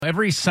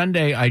Every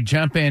Sunday, I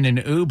jump in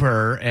an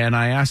Uber and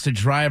I ask the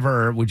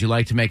driver, would you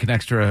like to make an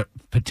extra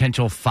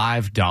potential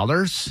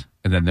 $5?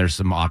 And then there's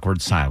some awkward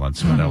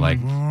silence when they're like,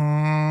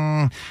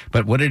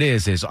 But what it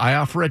is I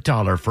offer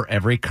 $1 for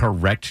every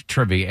correct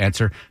trivia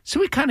answer.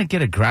 So we kind of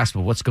get a grasp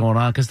of what's going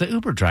on because the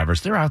Uber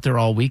drivers, they're out there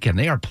all weekend.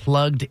 They are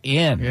plugged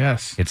in.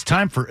 Yes. It's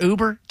time for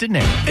Uber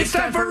Dinero. It's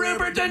time for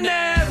Uber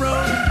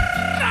Dinero.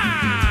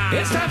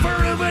 It's time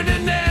for Uber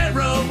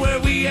Dinero, where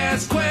we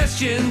ask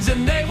questions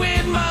and they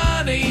win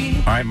money.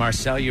 All right,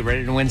 Marcel, you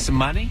ready to win some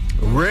money?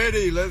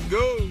 Ready, let's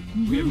go.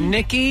 We have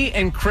Nikki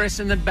and Chris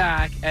in the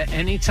back. At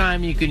any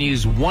time, you can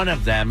use one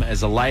of them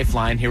as a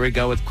lifeline. Here we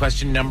go with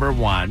question number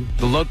 1.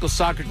 The local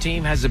soccer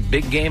team has a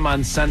big game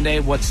on Sunday.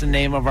 What's the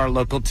name of our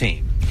local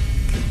team?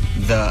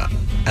 The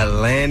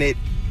Atlantic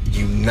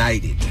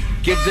United.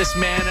 Give this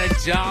man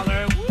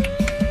 $1. Woo!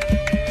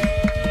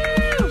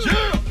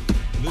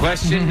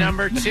 Question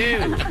number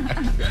 2.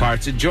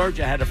 Parts of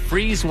Georgia had a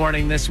freeze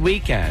warning this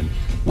weekend.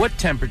 What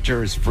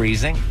temperature is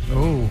freezing?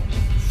 Oh.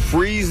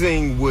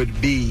 Freezing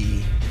would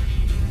be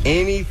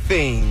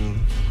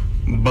anything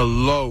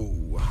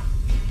below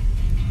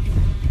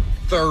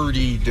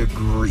 30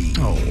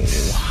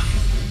 degrees.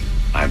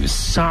 I'm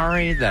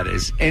sorry, that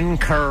is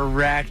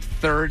incorrect.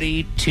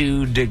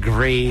 32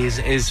 degrees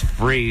is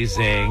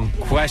freezing.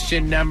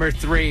 Question number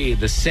 3.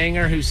 The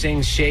singer who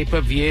sings Shape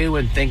of You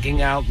and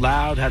Thinking Out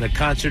Loud had a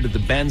concert at the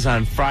Benz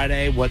on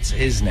Friday. What's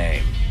his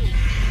name?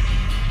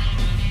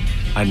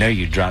 I know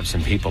you dropped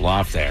some people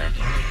off there.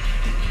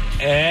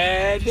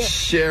 Ed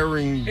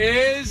Sharing.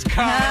 is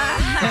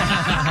correct.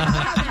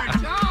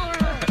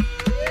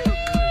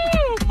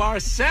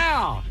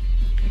 Marcel.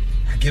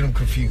 I get them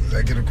confused.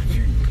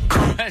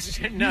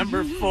 Question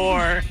number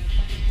 4.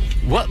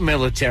 What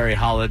military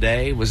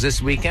holiday was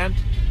this weekend?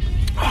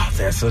 Oh,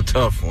 that's a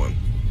tough one.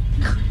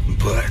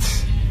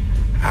 But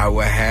I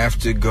would have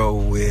to go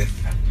with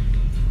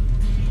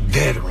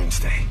Veterans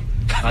Day.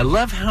 I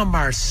love how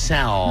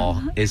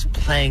Marcel is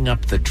playing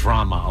up the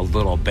drama a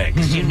little bit,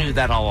 because you knew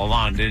that all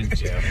along,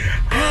 didn't you?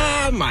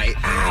 I might.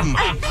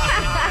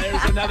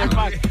 There's another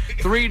buck.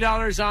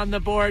 $3 on the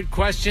board.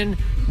 Question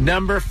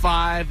number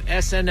 5.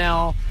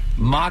 SNL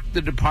mocked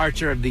the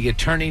departure of the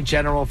Attorney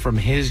General from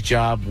his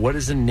job. What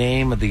is the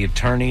name of the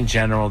Attorney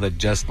General that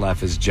just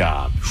left his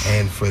job?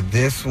 And for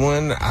this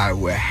one, I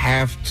would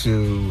have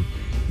to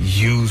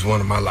use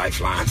one of my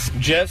lifelines.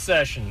 Jeff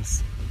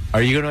Sessions.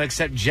 Are you going to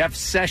accept Jeff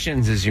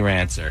Sessions as your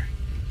answer?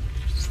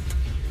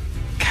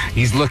 God,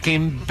 he's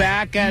looking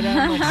back at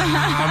him.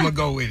 I'm going to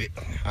go with it.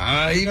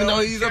 Even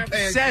though he's a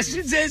pansy.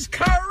 Sessions is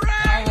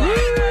correct.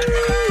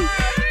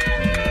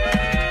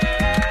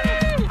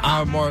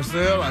 I'm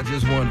Marcel. I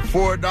just won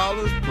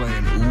 $4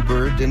 playing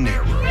Uber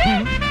Dinero.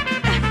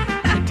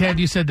 Ted,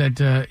 you said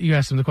that you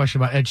asked him the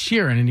question about Ed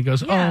Sheeran, and he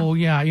goes, "Oh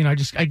yeah,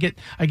 I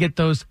get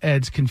those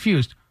Eds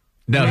confused."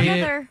 No,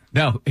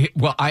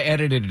 Well, I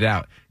edited it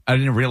out. I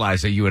didn't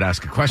realize that you would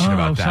ask a question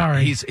about that.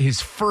 Sorry.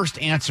 His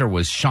first answer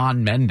was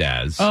Shawn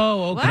Mendes.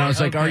 Oh, okay. And I was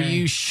like, Okay. "Are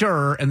you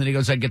sure?" And then he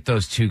goes, "I get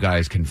those two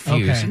guys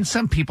confused." Okay. And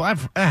some people, it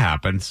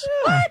happens.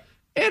 What?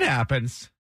 It happens.